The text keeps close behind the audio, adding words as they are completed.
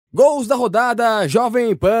Gols da rodada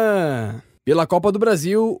Jovem Pan. Pela Copa do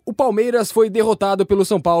Brasil, o Palmeiras foi derrotado pelo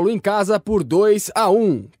São Paulo em casa por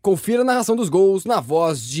 2-1. Confira a narração dos gols na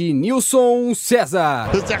voz de Nilson César.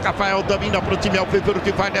 O Zé Rafael domina para o time Alviverde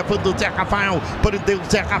que vai levando o Zé Rafael. Prendeu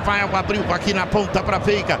o Zé Rafael, abriu aqui na ponta para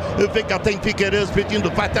Veiga. Veiga tem Figueiredo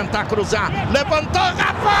pedindo, vai tentar cruzar. Levantou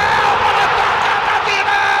Rafael!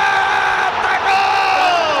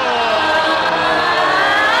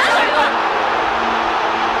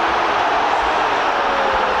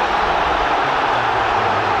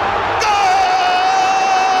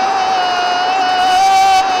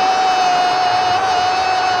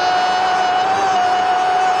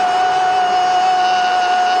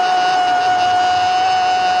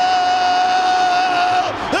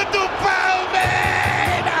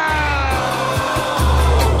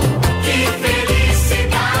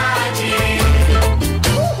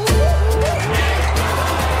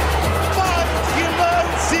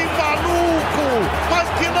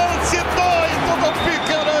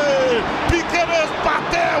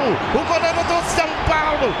 O goleiro do São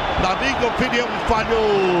Paulo, na minha opinião,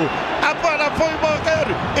 falhou. A bola foi morrer.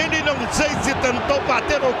 Ele não sei se tentou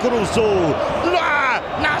bater ou cruzou. Lá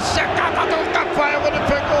na chegada do Rafael, ele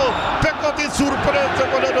pegou de surpresa o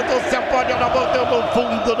goleiro do São Paulo. Ela bateu no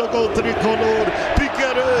fundo do gol tricolor.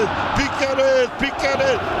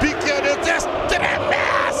 Piqueiret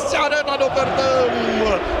estremece a Arena do Verdão.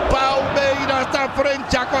 Palmeiras na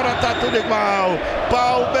frente, agora tá tudo igual.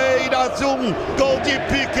 Palmeiras 1, gol de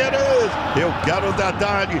Piqueiret. Eu quero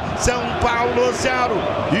detalhe, São Paulo 0.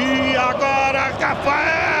 E agora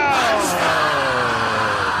Rafael.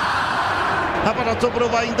 A bola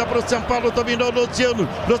sobrou ainda para o São Paulo, dominou o Luciano.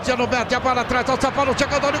 Luciano mete a bola atrás ao São Paulo,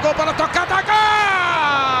 chegando no gol, bola tocada, gol!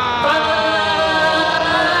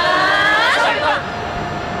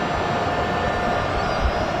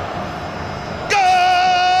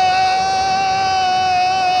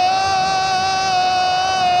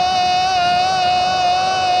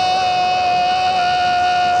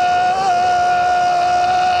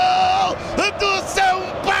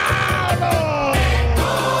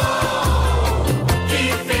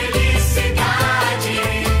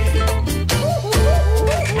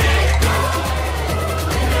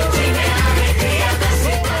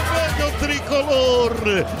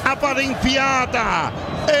 A bola enfiada,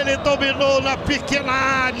 ele dominou na pequena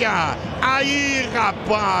área. Aí,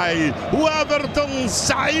 rapaz, o Everton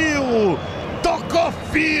saiu, tocou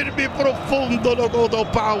firme pro fundo no gol do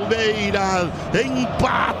Palmeiras.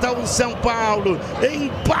 Empata o São Paulo,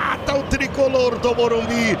 empata o tricolor do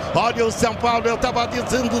Morumbi. Olha o São Paulo, eu tava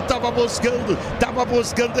dizendo, tava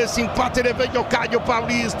buscando esse empate. Ele veio, Caio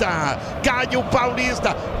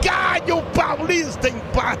Paulista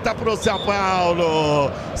empata pro São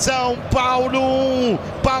Paulo. São Paulo 1,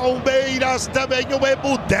 Palmeiras também 1.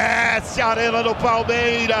 Emudece a Arena do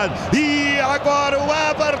Palmeiras. E agora o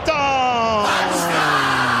Everton.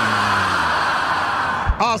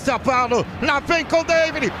 Ó, São Paulo, lá vem com o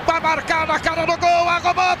David, vai marcar na cara do gol,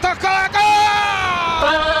 arrumou, tocou, é gol!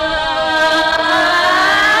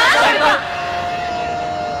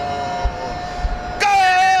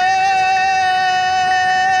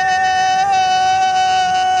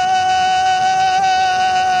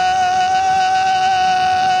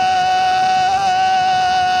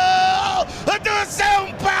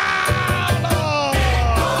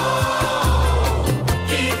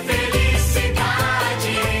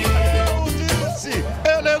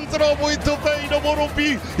 Muito bem no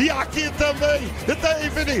Morumbi. E aqui também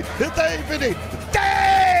David,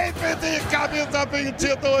 camisa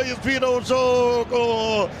 22, virou o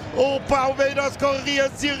jogo. O Palmeiras corria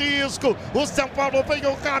esse risco. O São Paulo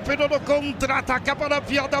veio rápido no contra-ataque. A bola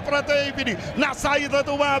enfiada para David. Na saída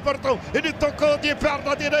do Everton, ele tocou de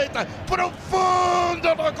perna direita pro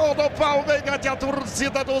fundo no gol do Palmeiras. E a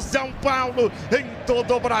torcida do São Paulo em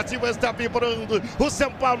todo o Brasil está vibrando. O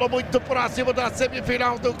São Paulo muito próximo da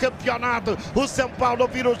semifinal do campeonato. O São Paulo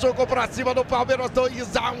vira o jogo para cima do Palmeiras,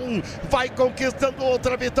 2-1. Vai conquistando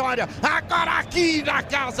outra vitória. Agora aqui na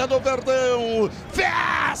Casa do Verdão.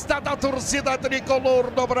 Festa da torcida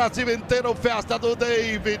tricolor no Brasil inteiro. Festa do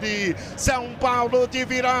David. São Paulo de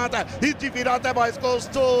virada. E de virada é mais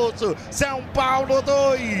gostoso. São Paulo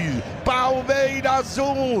 2, Palmeiras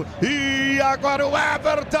 1. E agora o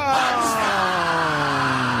Everton.